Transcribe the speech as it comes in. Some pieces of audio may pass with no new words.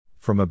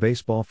From a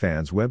baseball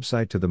fan's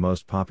website to the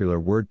most popular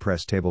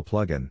WordPress table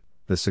plugin,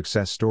 the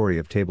success story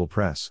of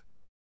TablePress.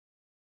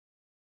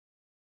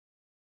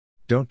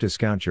 Don't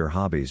discount your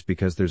hobbies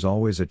because there's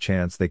always a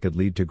chance they could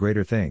lead to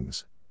greater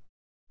things.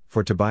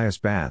 For Tobias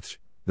Bathsch,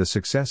 the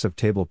success of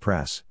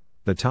TablePress,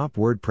 the top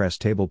WordPress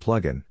table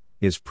plugin,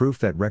 is proof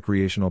that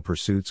recreational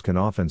pursuits can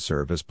often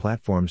serve as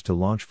platforms to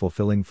launch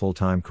fulfilling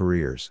full-time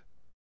careers.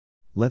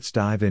 Let's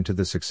dive into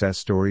the success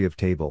story of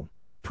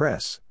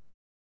TablePress.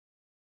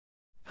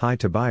 Hi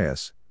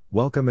Tobias,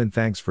 welcome and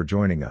thanks for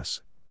joining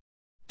us.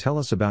 Tell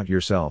us about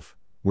yourself,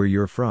 where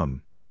you're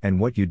from, and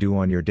what you do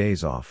on your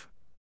days off.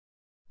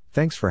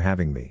 Thanks for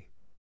having me.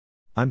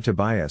 I'm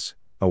Tobias,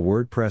 a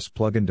WordPress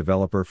plugin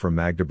developer from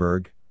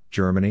Magdeburg,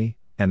 Germany,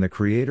 and the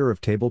creator of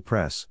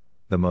TablePress,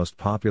 the most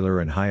popular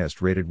and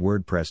highest-rated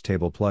WordPress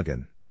table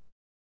plugin.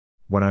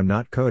 When I'm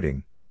not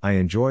coding, I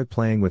enjoy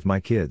playing with my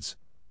kids,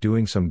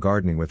 doing some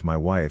gardening with my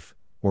wife,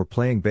 or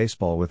playing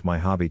baseball with my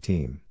hobby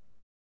team.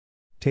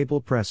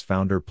 TablePress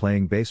founder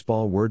playing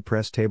baseball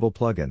WordPress table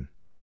plugin.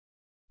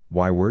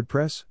 Why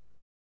WordPress?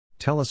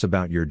 Tell us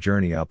about your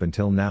journey up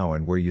until now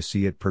and where you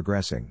see it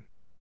progressing.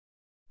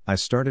 I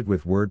started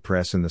with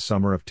WordPress in the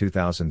summer of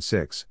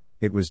 2006,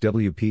 it was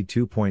WP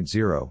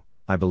 2.0,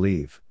 I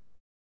believe.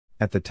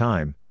 At the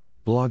time,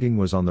 blogging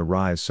was on the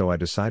rise, so I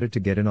decided to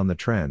get in on the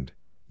trend,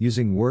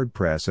 using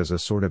WordPress as a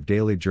sort of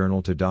daily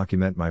journal to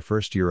document my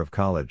first year of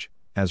college.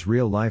 As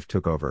real life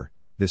took over,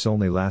 this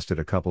only lasted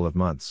a couple of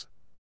months.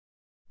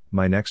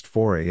 My next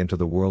foray into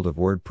the world of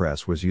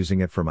WordPress was using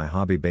it for my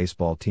hobby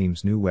baseball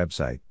team's new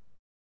website.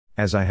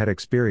 As I had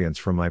experience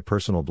from my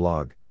personal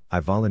blog, I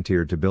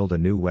volunteered to build a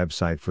new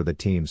website for the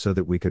team so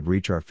that we could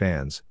reach our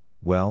fans,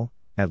 well,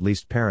 at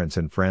least parents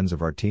and friends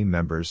of our team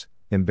members,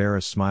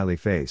 embarrass smiley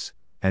face,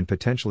 and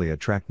potentially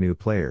attract new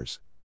players.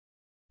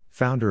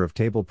 Founder of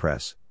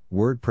TablePress,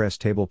 WordPress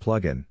table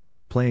plugin,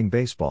 playing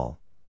baseball.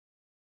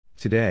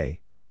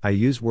 Today, I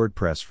use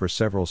WordPress for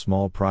several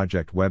small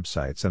project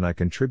websites and I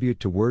contribute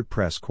to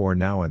WordPress core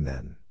now and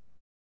then.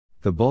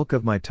 The bulk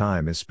of my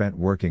time is spent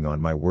working on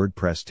my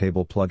WordPress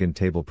table plugin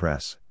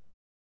TablePress.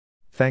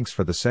 Thanks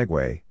for the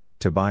segue,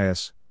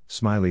 Tobias,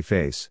 smiley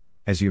face.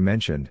 As you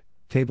mentioned,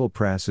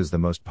 TablePress is the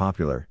most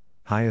popular,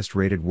 highest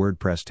rated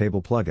WordPress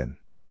table plugin.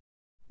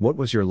 What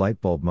was your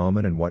light bulb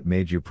moment and what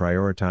made you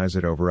prioritize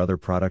it over other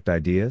product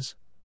ideas?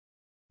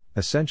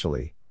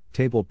 Essentially,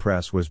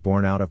 TablePress was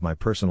born out of my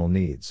personal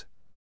needs.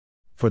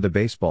 For the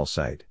baseball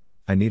site,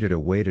 I needed a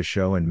way to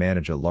show and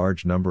manage a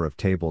large number of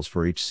tables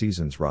for each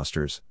season's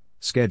rosters,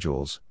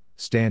 schedules,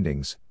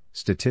 standings,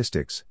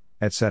 statistics,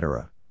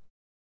 etc.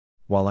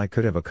 While I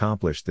could have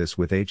accomplished this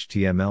with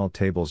HTML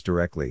tables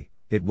directly,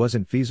 it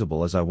wasn't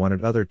feasible as I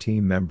wanted other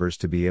team members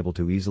to be able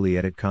to easily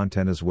edit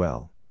content as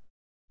well.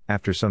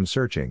 After some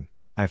searching,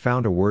 I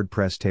found a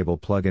WordPress table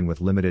plugin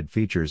with limited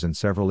features and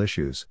several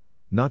issues,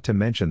 not to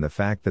mention the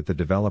fact that the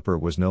developer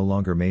was no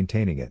longer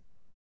maintaining it.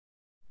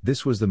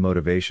 This was the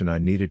motivation I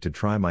needed to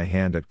try my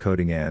hand at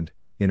coding and,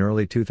 in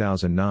early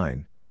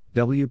 2009,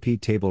 WP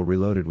Table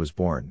Reloaded was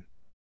born.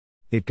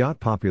 It got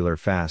popular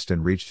fast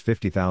and reached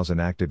 50,000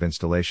 active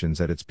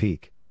installations at its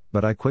peak,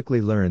 but I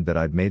quickly learned that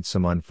I'd made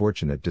some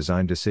unfortunate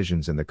design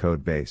decisions in the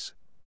code base.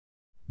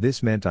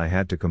 This meant I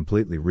had to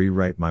completely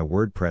rewrite my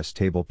WordPress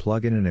table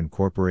plugin and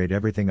incorporate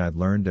everything I'd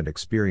learned and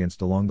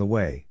experienced along the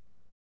way.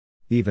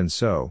 Even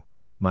so,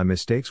 my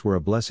mistakes were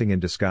a blessing in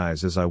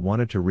disguise as I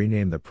wanted to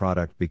rename the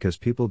product because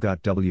people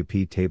got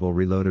WP Table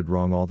Reloaded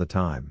wrong all the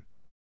time.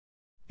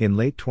 In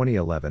late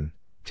 2011,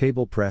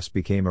 TablePress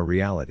became a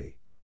reality.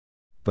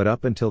 But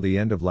up until the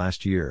end of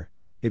last year,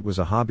 it was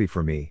a hobby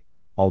for me,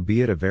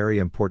 albeit a very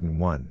important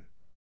one.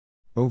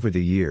 Over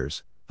the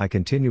years, I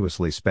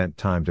continuously spent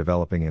time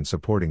developing and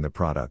supporting the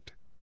product.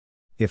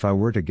 If I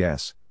were to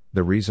guess,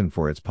 the reason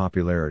for its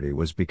popularity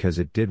was because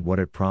it did what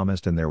it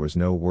promised and there was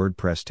no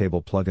WordPress table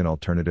plugin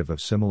alternative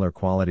of similar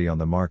quality on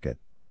the market.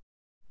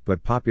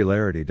 But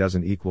popularity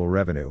doesn't equal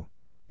revenue,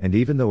 and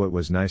even though it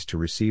was nice to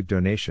receive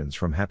donations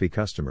from happy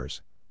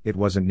customers, it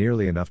wasn't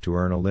nearly enough to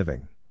earn a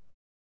living.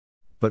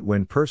 But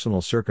when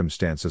personal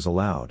circumstances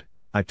allowed,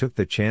 I took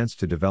the chance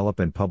to develop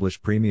and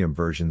publish premium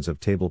versions of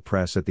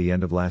TablePress at the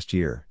end of last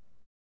year.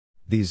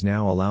 These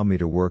now allow me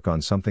to work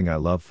on something I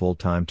love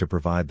full-time to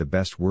provide the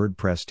best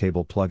WordPress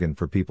table plugin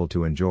for people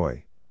to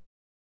enjoy.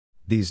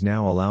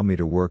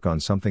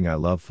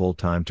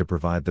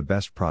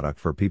 Product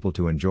for people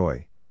to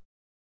enjoy.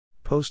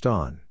 Post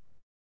on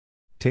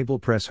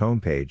TablePress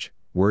homepage,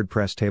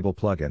 WordPress table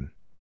plugin.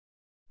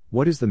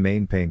 What is the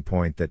main pain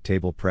point that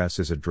TablePress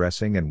is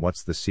addressing and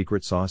what's the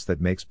secret sauce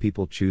that makes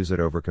people choose it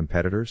over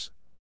competitors?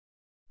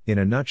 In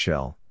a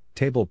nutshell,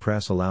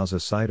 TablePress allows a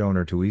site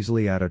owner to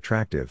easily add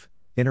attractive,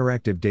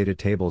 interactive data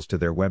tables to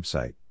their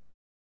website.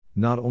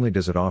 Not only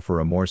does it offer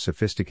a more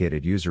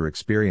sophisticated user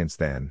experience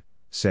than,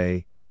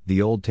 say,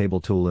 the old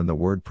table tool in the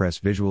WordPress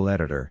visual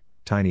editor,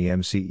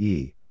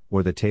 TinyMCE,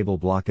 or the table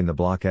block in the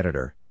block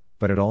editor,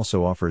 but it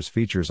also offers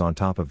features on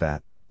top of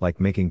that, like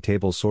making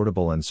tables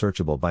sortable and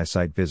searchable by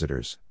site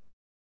visitors.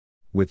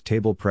 With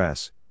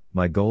TablePress,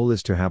 my goal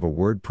is to have a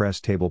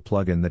WordPress table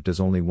plugin that does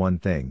only one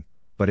thing,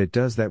 but it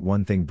does that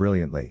one thing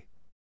brilliantly.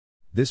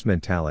 This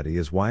mentality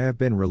is why I've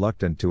been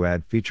reluctant to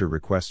add feature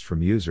requests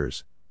from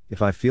users,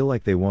 if I feel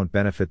like they won't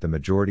benefit the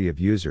majority of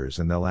users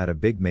and they'll add a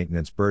big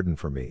maintenance burden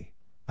for me.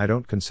 I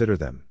don't consider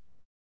them.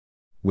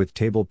 With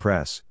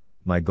TablePress,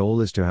 my goal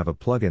is to have a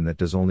plugin that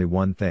does only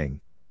one thing,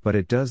 but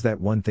it does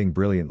that one thing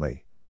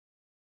brilliantly.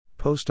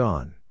 Post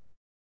on.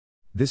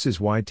 This is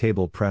why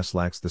TablePress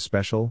lacks the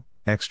special,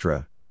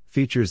 extra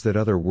features that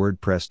other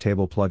WordPress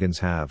table plugins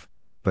have,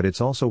 but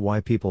it's also why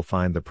people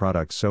find the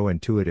product so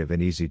intuitive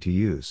and easy to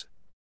use.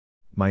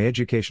 My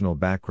educational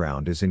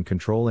background is in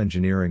control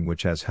engineering,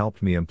 which has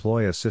helped me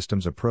employ a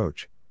systems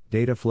approach.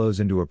 Data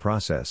flows into a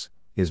process,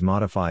 is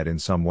modified in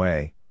some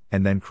way,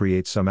 and then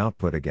creates some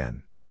output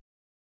again.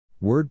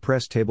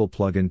 WordPress table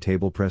plugin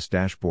TablePress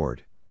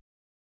dashboard.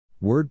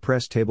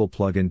 WordPress table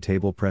plugin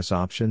TablePress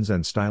options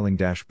and styling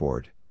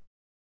dashboard.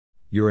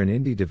 You're an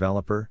indie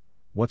developer,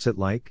 what's it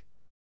like?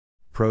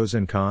 Pros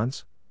and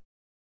cons?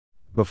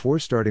 Before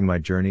starting my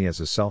journey as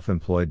a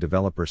self-employed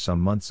developer some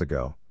months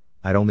ago,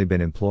 I'd only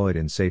been employed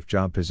in safe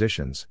job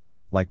positions,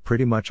 like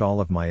pretty much all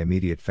of my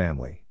immediate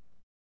family.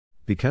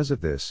 Because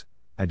of this,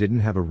 I didn't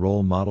have a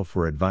role model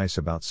for advice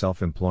about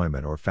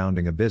self-employment or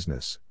founding a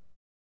business.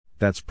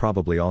 That's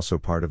probably also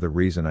part of the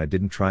reason I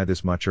didn't try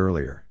this much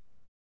earlier.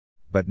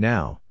 But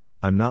now,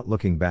 I'm not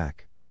looking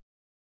back.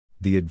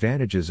 The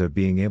advantages of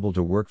being able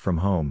to work from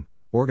home,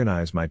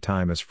 organize my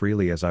time as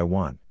freely as I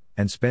want,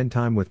 and spend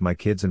time with my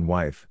kids and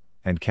wife,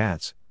 and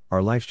cats,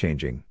 are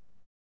life-changing.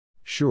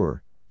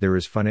 Sure, there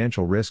is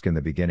financial risk in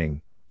the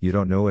beginning. You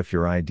don't know if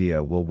your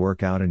idea will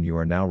work out and you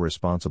are now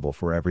responsible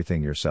for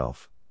everything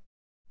yourself.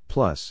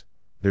 Plus,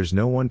 there's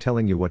no one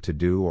telling you what to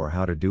do or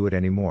how to do it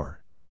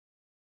anymore.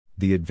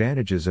 The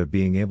advantages of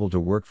being able to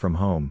work from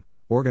home,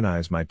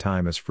 organize my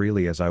time as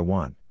freely as I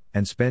want,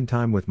 and spend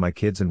time with my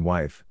kids and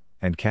wife,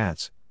 and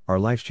cats, are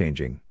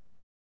life-changing.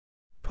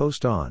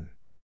 Post on.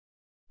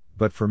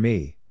 But for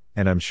me,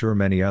 and I'm sure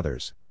many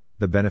others,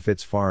 the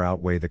benefits far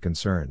outweigh the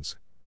concerns.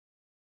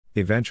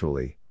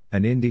 Eventually,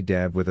 an indie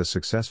dev with a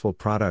successful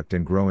product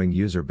and growing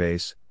user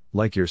base,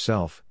 like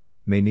yourself,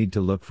 may need to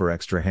look for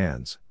extra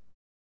hands.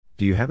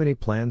 Do you have any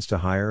plans to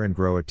hire and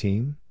grow a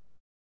team?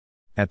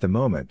 At the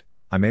moment,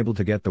 I'm able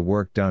to get the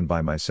work done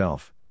by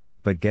myself,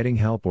 but getting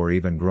help or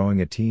even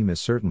growing a team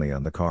is certainly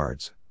on the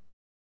cards.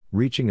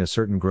 Reaching a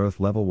certain growth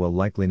level will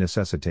likely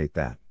necessitate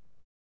that.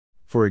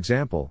 For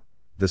example,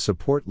 the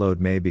support load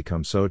may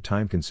become so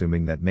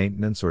time-consuming that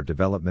maintenance or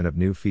development of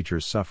new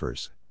features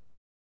suffers.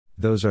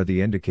 Those are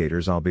the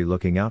indicators I'll be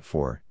looking out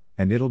for,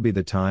 and it'll be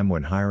the time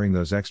when hiring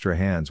those extra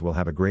hands will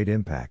have a great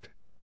impact.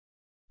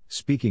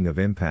 Speaking of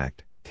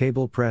impact,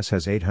 TablePress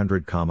has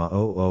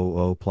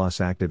 800,000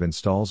 plus active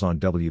installs on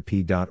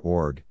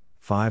wp.org,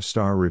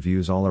 5-star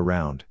reviews all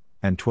around,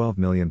 and 12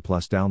 million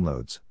plus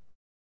downloads.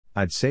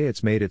 I'd say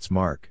it's made its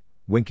mark.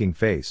 Winking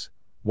face.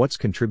 What's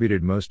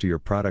contributed most to your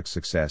product's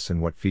success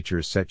and what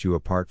features set you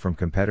apart from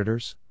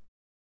competitors?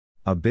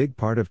 A big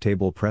part of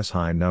TablePress'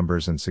 high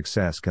numbers and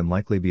success can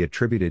likely be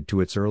attributed to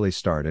its early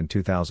start in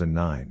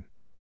 2009.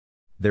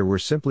 There were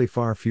simply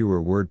far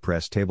fewer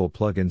WordPress table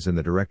plugins in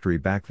the directory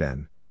back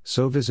then,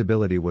 so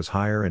visibility was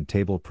higher and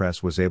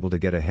TablePress was able to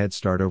get a head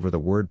start over the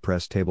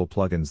WordPress table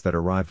plugins that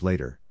arrived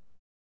later.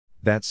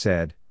 That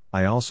said,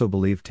 I also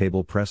believe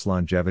TablePress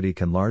longevity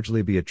can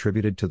largely be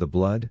attributed to the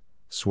blood,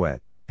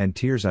 sweat, and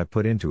tears I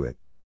put into it.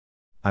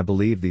 I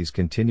believe these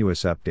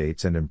continuous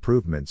updates and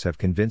improvements have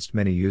convinced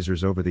many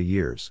users over the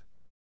years.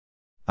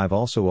 I've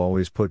also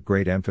always put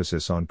great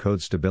emphasis on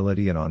code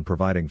stability and on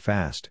providing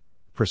fast,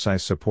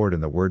 precise support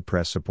in the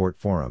WordPress support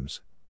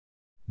forums.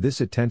 This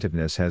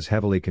attentiveness has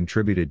heavily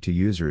contributed to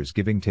users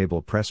giving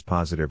TablePress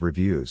positive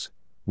reviews,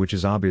 which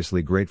is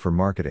obviously great for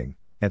marketing,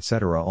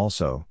 etc.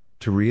 Also,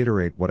 to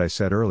reiterate what I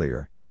said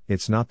earlier,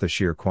 it's not the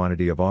sheer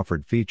quantity of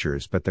offered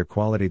features but their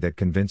quality that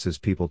convinces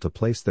people to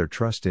place their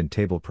trust in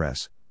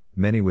TablePress,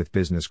 many with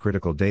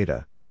business-critical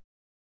data.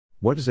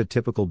 What does a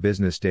typical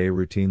business day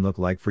routine look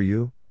like for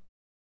you?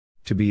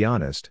 To be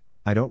honest,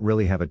 I don't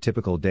really have a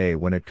typical day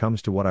when it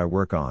comes to what I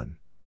work on.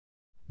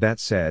 That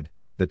said,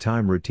 the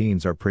time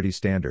routines are pretty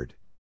standard.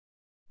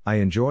 I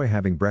enjoy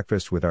having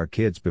breakfast with our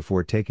kids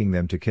before taking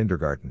them to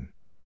kindergarten.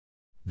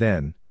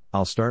 Then,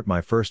 I'll start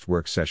my first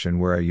work session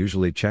where I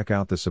usually check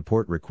out the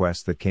support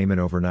requests that came in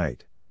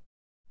overnight.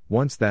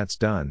 Once that's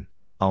done,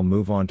 I'll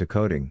move on to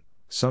coding,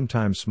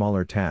 sometimes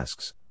smaller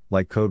tasks,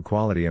 like code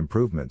quality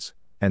improvements,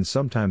 and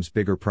sometimes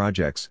bigger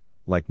projects,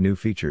 like new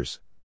features.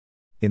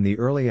 In the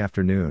early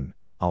afternoon,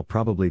 I'll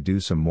probably do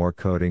some more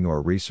coding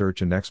or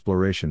research and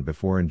exploration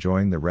before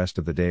enjoying the rest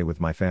of the day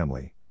with my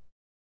family.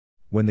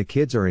 When the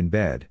kids are in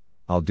bed,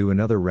 I'll do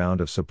another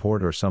round of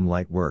support or some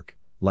light work,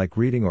 like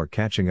reading or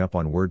catching up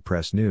on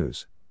WordPress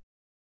news.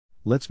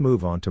 Let's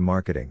move on to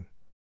marketing.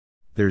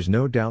 There's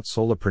no doubt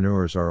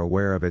solopreneurs are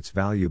aware of its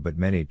value, but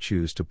many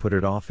choose to put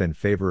it off in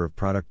favor of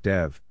product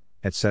dev,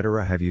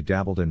 etc. Have you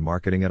dabbled in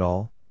marketing at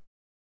all?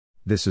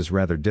 This is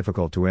rather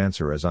difficult to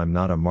answer as I'm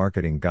not a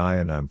marketing guy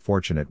and I'm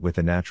fortunate with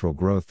the natural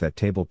growth that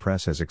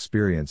TablePress has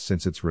experienced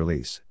since its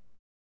release.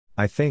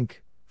 I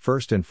think,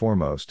 first and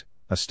foremost,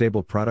 A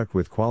stable product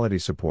with quality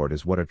support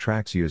is what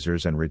attracts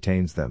users and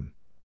retains them.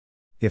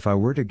 If I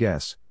were to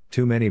guess,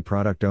 too many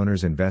product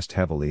owners invest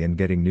heavily in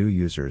getting new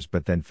users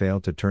but then fail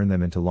to turn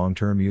them into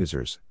long-term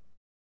users.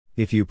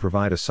 If you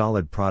provide a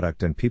solid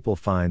product and people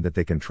find that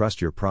they can trust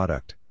your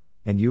product,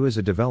 and you as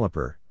a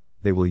developer,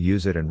 they will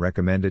use it and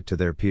recommend it to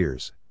their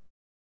peers.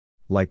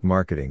 Like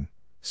marketing,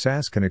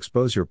 SaaS can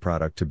expose your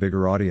product to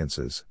bigger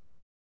audiences.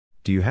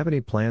 Do you have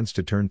any plans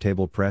to turn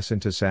TablePress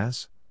into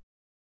SaaS?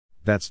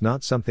 That's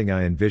not something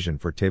I envision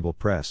for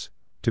TablePress,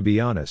 to be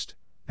honest,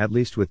 at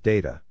least with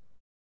data.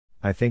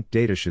 I think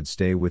data should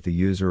stay with the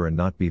user and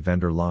not be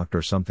vendor locked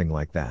or something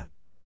like that.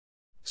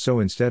 So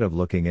instead of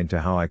looking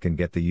into how I can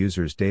get the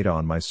user's data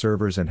on my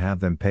servers and have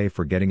them pay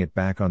for getting it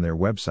back on their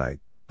website,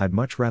 I'd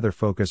much rather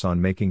focus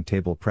on making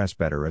TablePress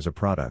better as a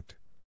product.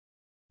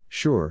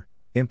 Sure,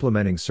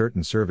 implementing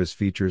certain service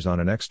features on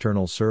an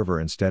external server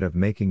instead of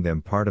making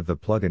them part of the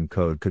plugin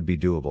code could be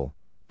doable,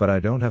 but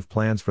I don't have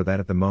plans for that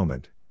at the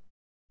moment.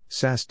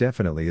 SaaS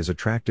definitely is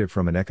attractive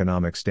from an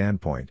economic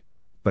standpoint,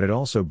 but it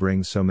also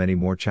brings so many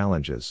more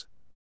challenges.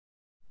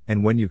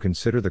 And when you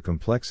consider the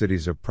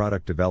complexities of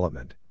product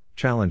development,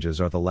 challenges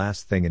are the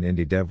last thing an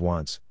indie dev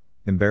wants.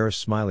 Embarrassed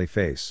smiley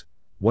face.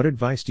 What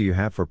advice do you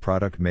have for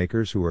product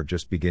makers who are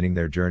just beginning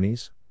their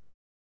journeys?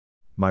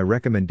 My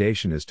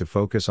recommendation is to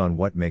focus on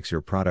what makes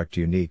your product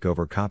unique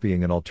over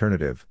copying an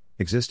alternative,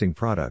 existing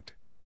product.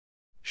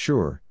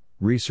 Sure,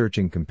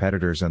 researching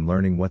competitors and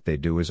learning what they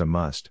do is a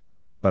must,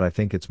 but I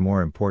think it's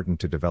more important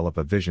to develop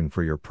a vision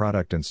for your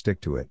product and stick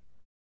to it.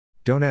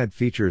 Don't add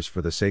features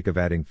for the sake of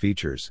adding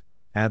features,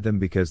 add them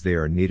because they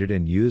are needed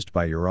and used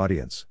by your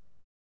audience.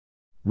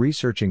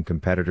 Researching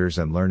competitors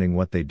and learning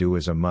what they do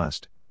is a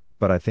must,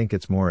 but I think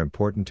it's more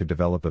important to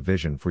develop a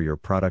vision for your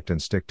product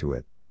and stick to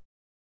it.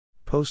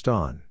 Post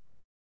on.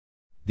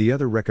 The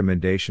other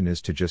recommendation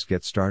is to just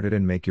get started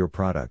and make your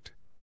product.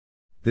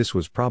 This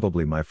was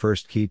probably my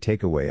first key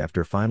takeaway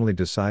after finally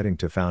deciding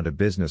to found a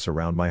business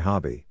around my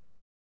hobby.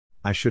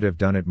 I should have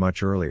done it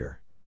much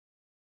earlier.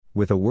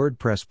 With a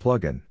WordPress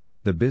plugin,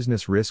 the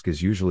business risk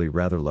is usually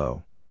rather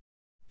low.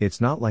 It's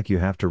not like you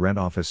have to rent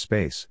office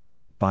space,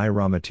 buy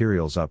raw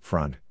materials up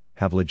front,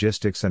 have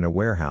logistics and a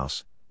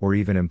warehouse, or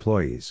even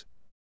employees.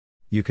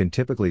 You can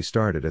typically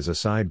start it as a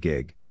side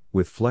gig,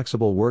 with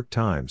flexible work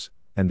times,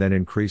 and then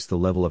increase the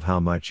level of how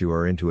much you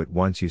are into it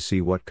once you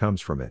see what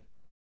comes from it.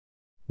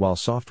 While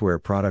software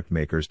product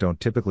makers don't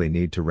typically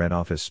need to rent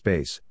office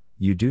space,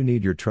 you do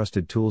need your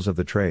trusted tools of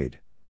the trade.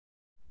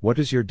 What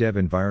does your dev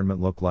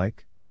environment look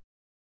like?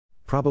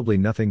 Probably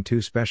nothing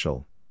too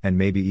special, and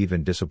maybe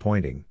even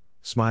disappointing,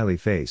 smiley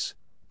face,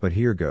 but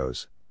here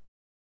goes.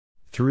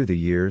 Through the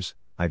years,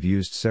 I've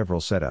used several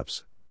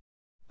setups.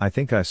 I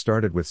think I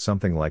started with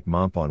something like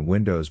MOMP on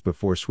Windows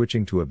before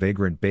switching to a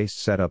Vagrant-based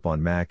setup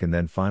on Mac and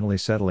then finally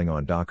settling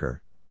on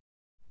Docker.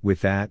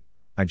 With that,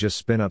 I just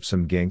spin up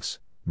some Ginks,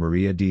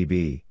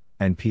 MariaDB,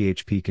 and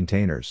PHP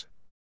containers.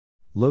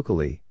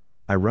 Locally,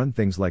 I run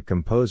things like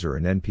Composer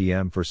and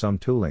NPM for some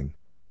tooling,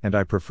 and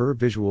I prefer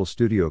Visual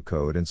Studio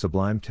Code and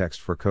Sublime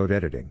Text for code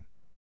editing.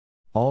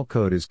 All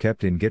code is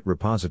kept in Git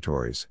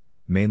repositories,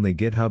 mainly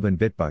GitHub and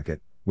Bitbucket,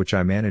 which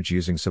I manage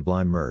using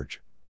Sublime Merge.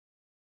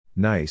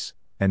 Nice,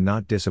 and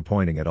not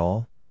disappointing at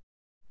all?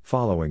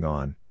 Following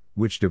on,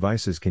 which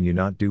devices can you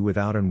not do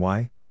without and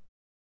why?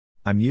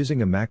 I'm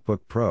using a MacBook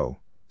Pro,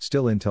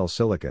 still Intel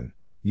Silicon,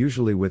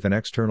 usually with an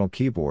external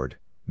keyboard,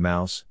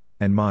 mouse,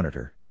 and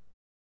monitor.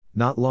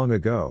 Not long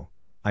ago,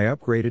 I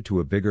upgraded to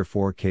a bigger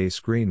 4K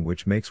screen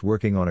which makes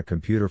working on a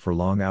computer for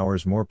long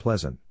hours more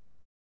pleasant.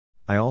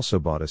 I also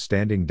bought a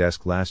standing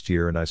desk last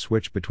year and I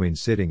switch between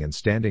sitting and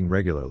standing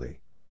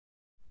regularly.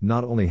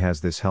 Not only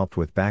has this helped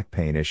with back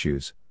pain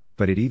issues,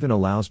 but it even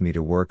allows me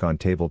to work on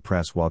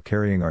TablePress while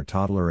carrying our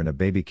toddler in a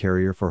baby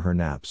carrier for her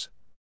naps.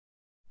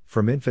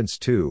 From infants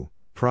to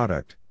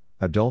product,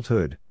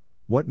 adulthood,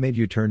 what made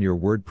you turn your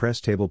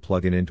WordPress table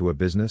plugin into a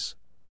business?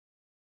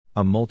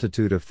 A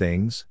multitude of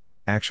things,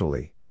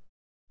 actually.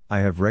 I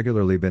have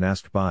regularly been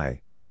asked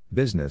by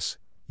business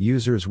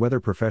users whether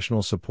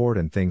professional support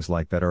and things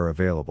like that are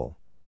available.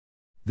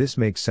 This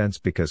makes sense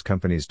because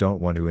companies don't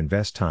want to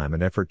invest time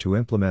and effort to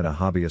implement a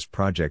hobbyist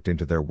project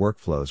into their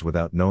workflows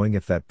without knowing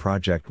if that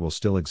project will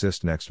still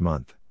exist next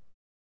month.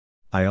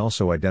 I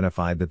also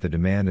identified that the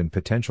demand and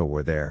potential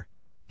were there,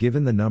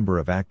 given the number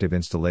of active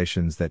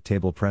installations that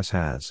TablePress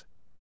has.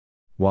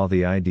 While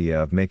the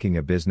idea of making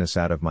a business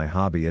out of my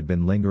hobby had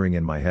been lingering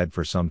in my head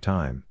for some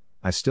time,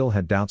 I still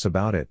had doubts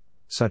about it,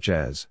 such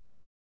as: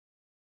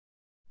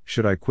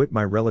 should I quit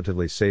my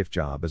relatively safe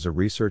job as a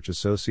research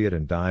associate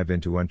and dive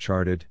into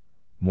uncharted,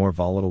 more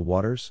volatile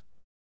waters?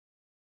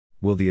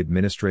 Will the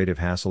administrative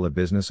hassle a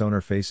business owner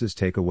faces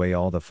take away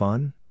all the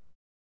fun?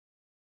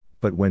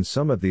 But when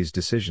some of these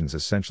decisions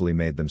essentially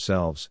made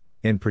themselves,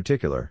 in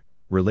particular,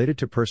 related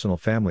to personal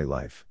family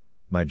life,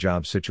 my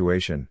job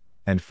situation,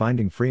 and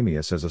finding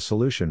freemius as a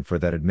solution for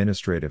that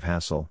administrative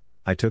hassle,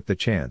 I took the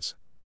chance.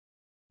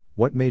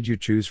 What made you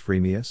choose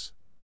freemius?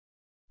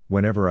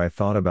 Whenever I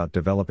thought about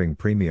developing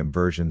premium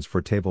versions for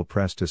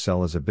TablePress to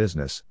sell as a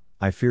business,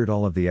 I feared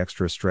all of the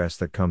extra stress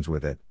that comes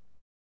with it.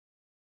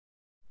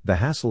 The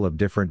hassle of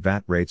different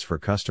VAT rates for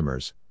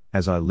customers,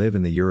 as I live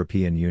in the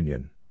European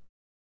Union.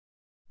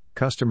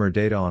 Customer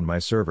data on my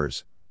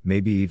servers,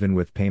 maybe even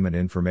with payment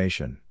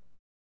information.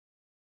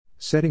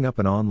 Setting up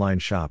an online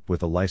shop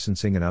with a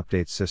licensing and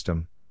updates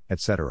system,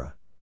 etc.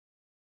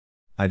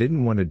 I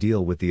didn't want to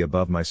deal with the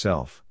above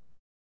myself.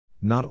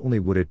 Not only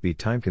would it be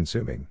time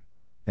consuming,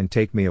 and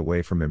take me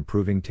away from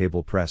improving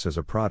TablePress as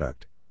a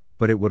product,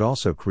 but it would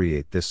also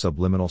create this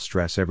subliminal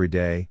stress every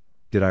day.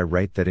 Did I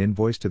write that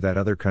invoice to that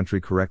other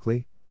country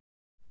correctly?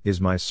 Is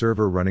my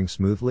server running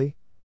smoothly?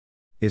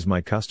 Is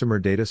my customer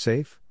data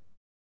safe?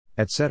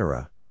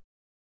 Etc.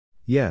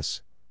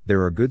 Yes,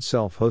 there are good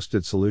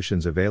self-hosted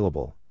solutions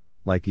available,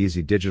 like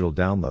easy digital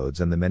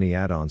downloads and the many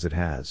add-ons it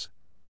has.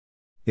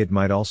 It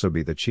might also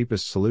be the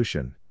cheapest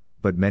solution,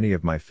 but many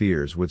of my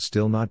fears would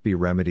still not be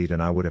remedied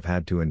and I would have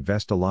had to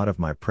invest a lot of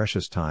my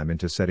precious time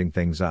into setting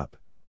things up.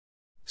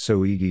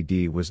 So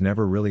EDD was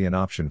never really an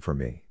option for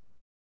me.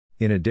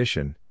 In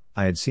addition,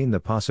 I had seen the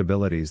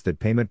possibilities that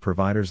payment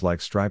providers like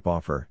Stripe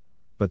offer,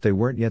 but they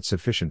weren't yet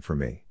sufficient for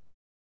me.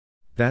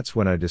 That's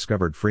when I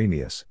discovered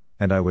Freemius,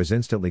 and I was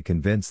instantly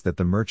convinced that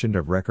the merchant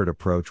of record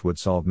approach would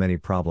solve many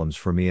problems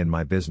for me and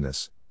my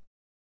business.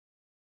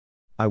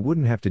 I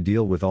wouldn't have to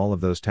deal with all of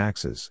those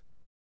taxes.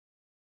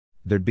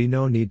 There'd be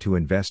no need to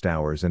invest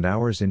hours and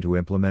hours into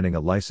implementing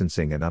a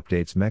licensing and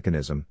updates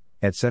mechanism,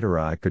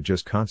 etc. I could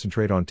just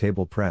concentrate on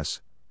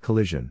TablePress,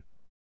 Collision.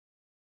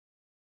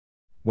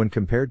 When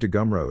compared to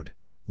Gumroad,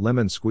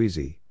 Lemon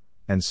Squeezy,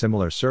 and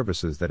similar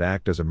services that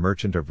act as a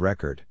merchant of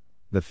record,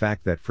 the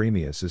fact that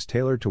Freemius is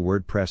tailored to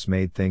WordPress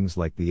made things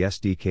like the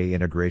SDK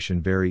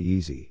integration very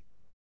easy.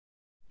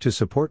 To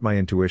support my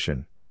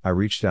intuition, I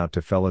reached out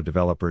to fellow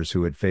developers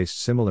who had faced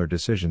similar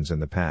decisions in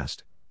the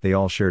past. They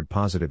all shared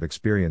positive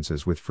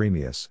experiences with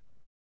Freemius.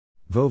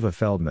 Vova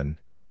Feldman,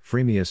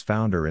 Freemius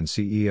founder and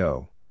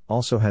CEO,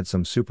 also had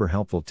some super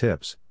helpful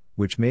tips,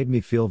 which made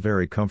me feel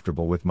very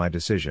comfortable with my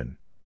decision.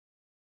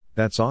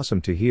 That's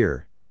awesome to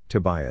hear,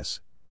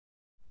 Tobias.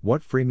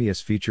 What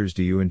Freemius features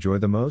do you enjoy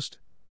the most?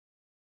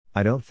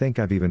 I don't think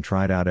I've even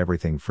tried out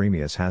everything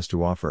Freemius has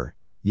to offer,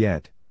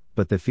 yet,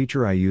 but the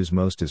feature I use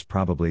most is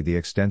probably the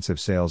extensive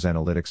sales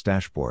analytics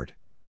dashboard.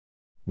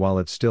 While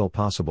it's still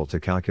possible to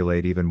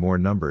calculate even more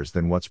numbers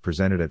than what's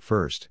presented at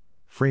first,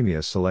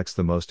 Freemius selects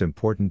the most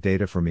important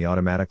data for me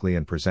automatically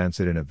and presents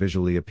it in a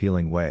visually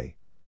appealing way.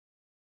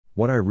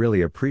 What I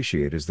really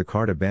appreciate is the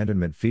cart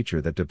abandonment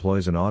feature that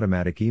deploys an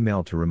automatic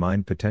email to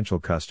remind potential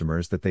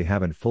customers that they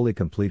haven't fully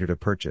completed a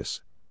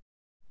purchase.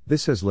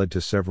 This has led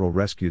to several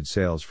rescued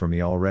sales for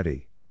me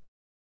already.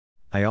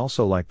 I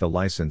also like the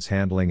license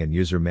handling and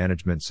user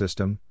management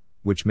system,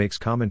 which makes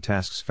common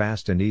tasks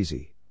fast and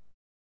easy.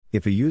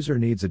 If a user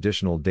needs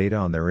additional data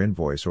on their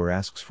invoice or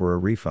asks for a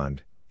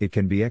refund, it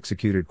can be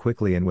executed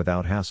quickly and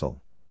without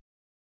hassle.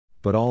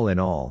 But all in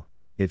all,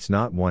 it's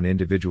not one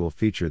individual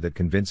feature that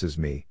convinces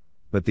me,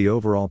 but the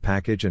overall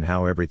package and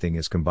how everything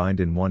is combined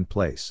in one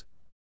place.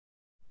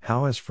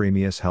 How has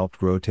Freemius helped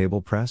grow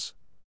TablePress?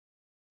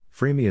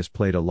 Freemius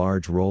played a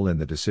large role in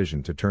the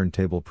decision to turn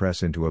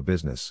TablePress into a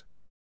business.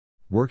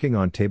 Working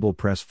on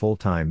TablePress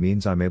full-time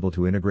means I'm able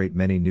to integrate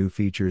many new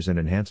features and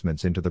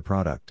enhancements into the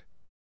product.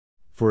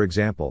 For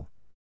example,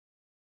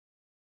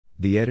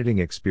 the editing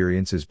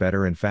experience is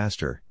better and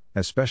faster,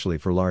 especially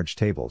for large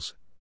tables.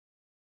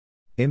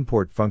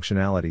 Import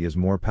functionality is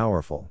more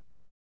powerful.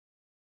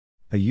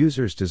 A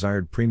user's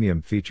desired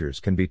premium features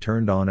can be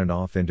turned on and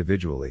off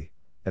individually,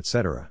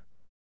 etc.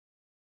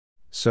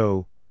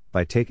 So,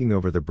 by taking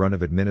over the brunt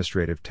of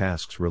administrative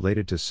tasks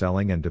related to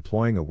selling and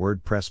deploying a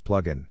WordPress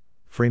plugin,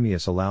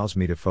 Freemius allows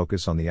me to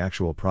focus on the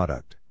actual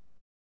product.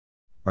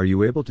 Are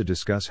you able to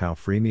discuss how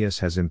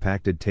Freemius has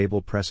impacted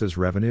TablePress's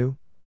revenue?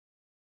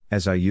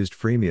 As I used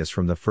Freemius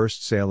from the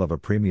first sale of a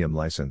premium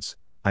license,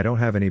 I don't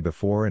have any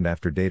before and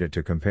after data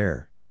to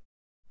compare.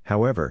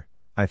 However,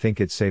 I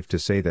think it's safe to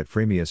say that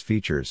Freemius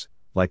features,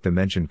 like the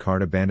mentioned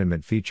cart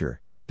abandonment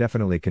feature,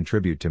 definitely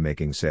contribute to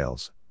making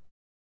sales.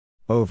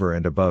 Over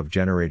and above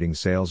generating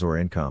sales or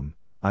income,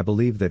 I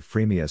believe that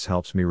Freemius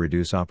helps me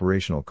reduce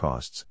operational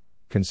costs,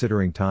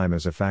 considering time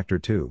as a factor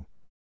too.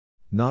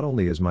 Not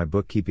only is my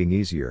bookkeeping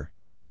easier,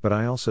 but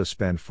I also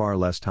spend far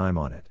less time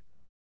on it.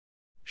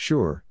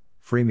 Sure,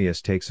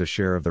 Freemius takes a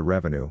share of the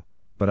revenue,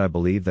 but I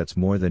believe that's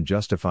more than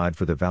justified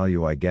for the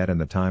value I get and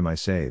the time I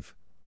save.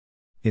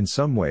 In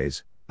some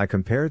ways, I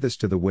compare this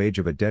to the wage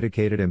of a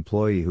dedicated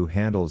employee who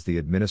handles the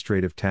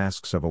administrative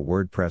tasks of a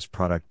WordPress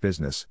product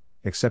business,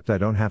 except I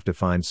don't have to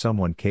find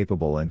someone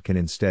capable and can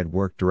instead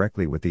work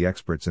directly with the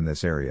experts in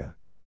this area.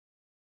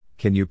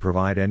 Can you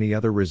provide any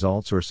other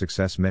results or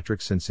success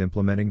metrics since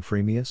implementing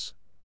Freemius?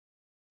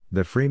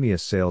 The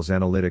Freemius Sales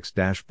Analytics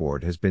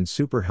dashboard has been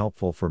super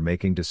helpful for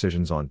making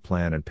decisions on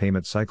plan and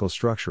payment cycle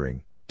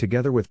structuring,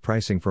 together with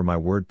pricing for my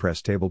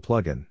WordPress table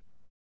plugin.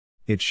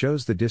 It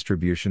shows the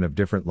distribution of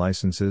different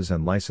licenses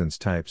and license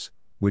types,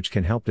 which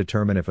can help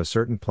determine if a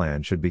certain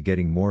plan should be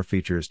getting more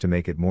features to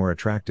make it more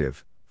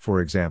attractive,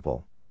 for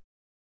example.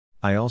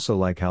 I also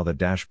like how the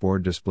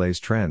dashboard displays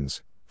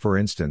trends, for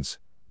instance,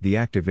 the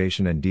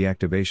activation and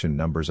deactivation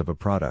numbers of a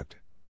product.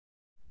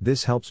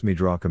 This helps me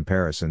draw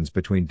comparisons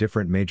between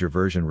different major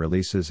version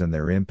releases and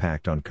their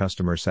impact on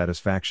customer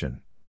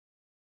satisfaction.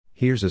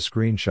 Here's a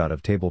screenshot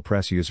of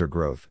TablePress user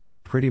growth,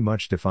 pretty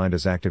much defined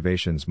as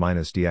activations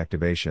minus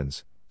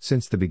deactivations,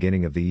 since the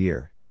beginning of the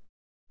year.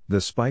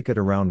 The spike at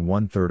around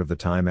 1/3 of the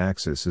time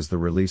axis is the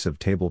release of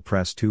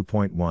TablePress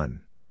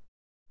 2.1.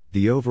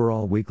 The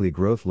overall weekly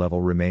growth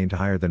level remained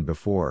higher than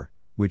before,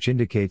 which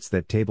indicates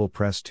that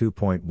TablePress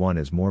 2.1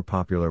 is more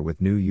popular with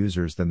new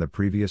users than the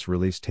previous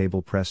release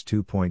TablePress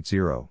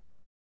 2.0.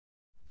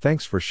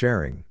 Thanks for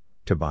sharing,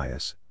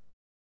 Tobias.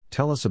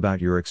 Tell us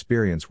about your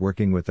experience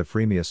working with the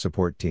Freemius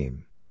support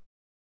team.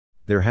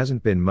 There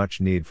hasn't been much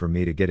need for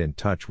me to get in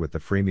touch with the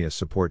Freemius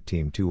support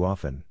team too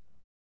often.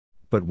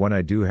 But when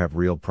I do have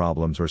real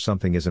problems or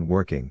something isn't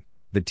working,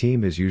 the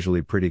team is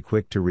usually pretty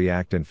quick to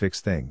react and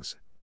fix things.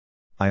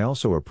 I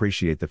also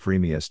appreciate the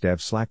Freemius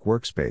Dev Slack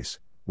workspace,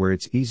 where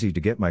it's easy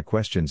to get my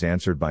questions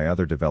answered by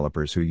other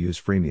developers who use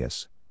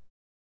Freemius.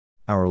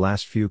 Our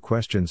last few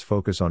questions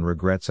focus on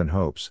regrets and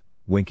hopes.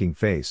 Winking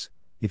face,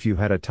 if you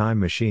had a time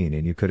machine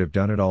and you could have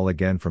done it all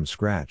again from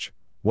scratch,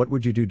 what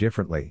would you do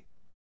differently?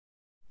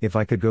 If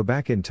I could go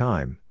back in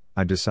time,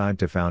 I'd decide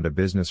to found a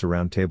business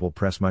around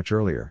TablePress much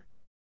earlier.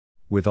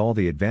 With all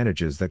the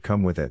advantages that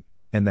come with it,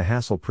 and the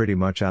hassle pretty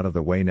much out of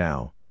the way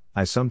now,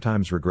 I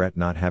sometimes regret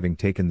not having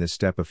taken this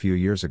step a few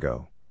years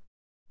ago.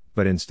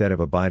 But instead of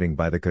abiding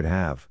by the could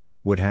have,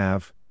 would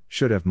have,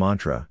 should have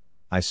mantra,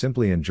 I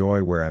simply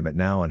enjoy where I'm at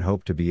now and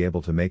hope to be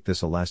able to make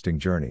this a lasting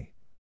journey.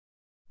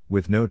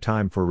 With no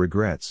time for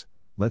regrets,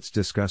 let's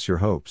discuss your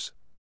hopes.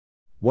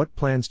 What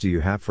plans do you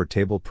have for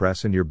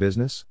TablePress and your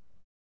business?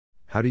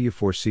 How do you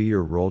foresee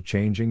your role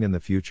changing in the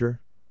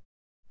future?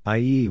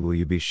 i.e., will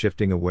you be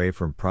shifting away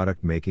from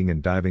product making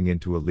and diving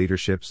into a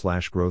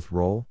leadership/growth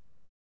role?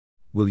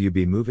 Will you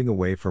be moving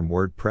away from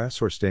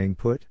WordPress or staying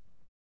put?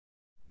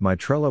 My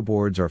Trello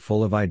boards are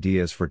full of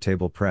ideas for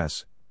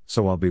TablePress,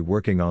 so I'll be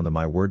working on the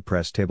My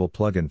WordPress table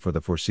plugin for the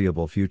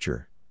foreseeable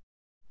future.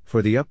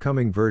 For the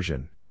upcoming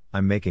version,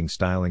 I'm making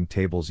styling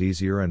tables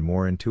easier and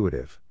more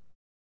intuitive.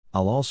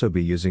 I'll also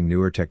be using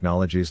newer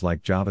technologies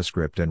like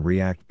JavaScript and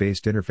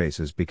React-based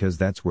interfaces because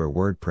that's where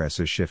WordPress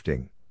is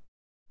shifting.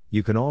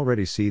 You can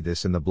already see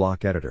this in the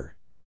block editor.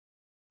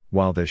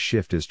 While this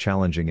shift is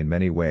challenging in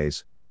many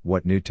ways,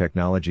 what new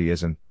technology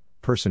isn't?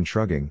 Person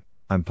shrugging,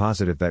 I'm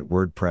positive that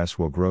WordPress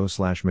will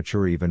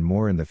grow/mature even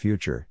more in the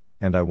future,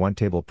 and I want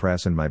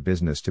TablePress and my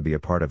business to be a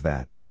part of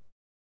that.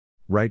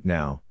 Right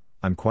now,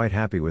 I'm quite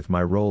happy with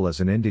my role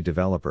as an indie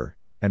developer,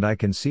 and I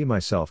can see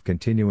myself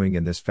continuing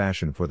in this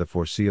fashion for the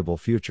foreseeable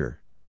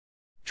future.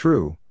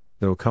 True,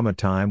 there'll come a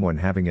time when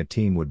having a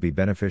team would be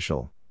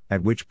beneficial,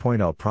 at which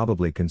point I'll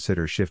probably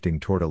consider shifting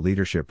toward a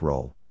leadership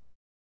role.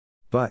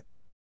 But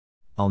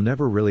I'll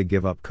never really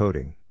give up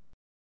coding.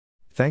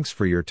 Thanks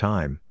for your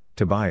time,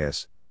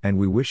 Tobias, and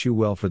we wish you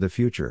well for the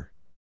future.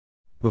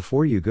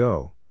 Before you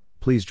go,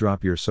 please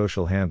drop your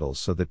social handles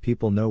so that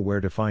people know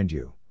where to find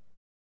you.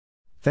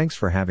 Thanks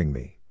for having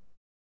me.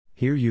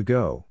 Here you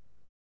go.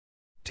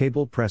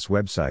 TablePress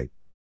website.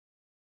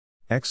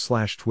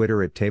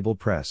 X/Twitter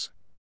 @TablePress.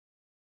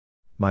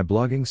 My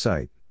blogging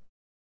site.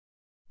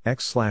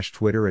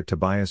 X/Twitter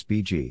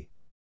 @TobiasBG.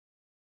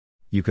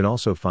 You can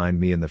also find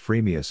me in the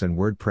Freemius and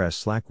WordPress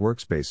Slack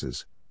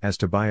workspaces, as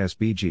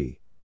TobiasBG.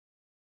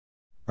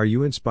 Are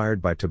you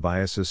inspired by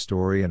Tobias's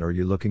story and are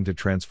you looking to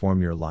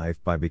transform your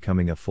life by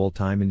becoming a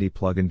full-time indie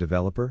plugin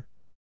developer?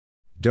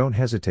 Don't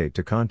hesitate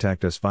to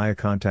contact us via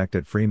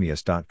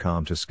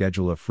contact@freemius.com to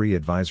schedule a free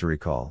advisory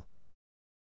call.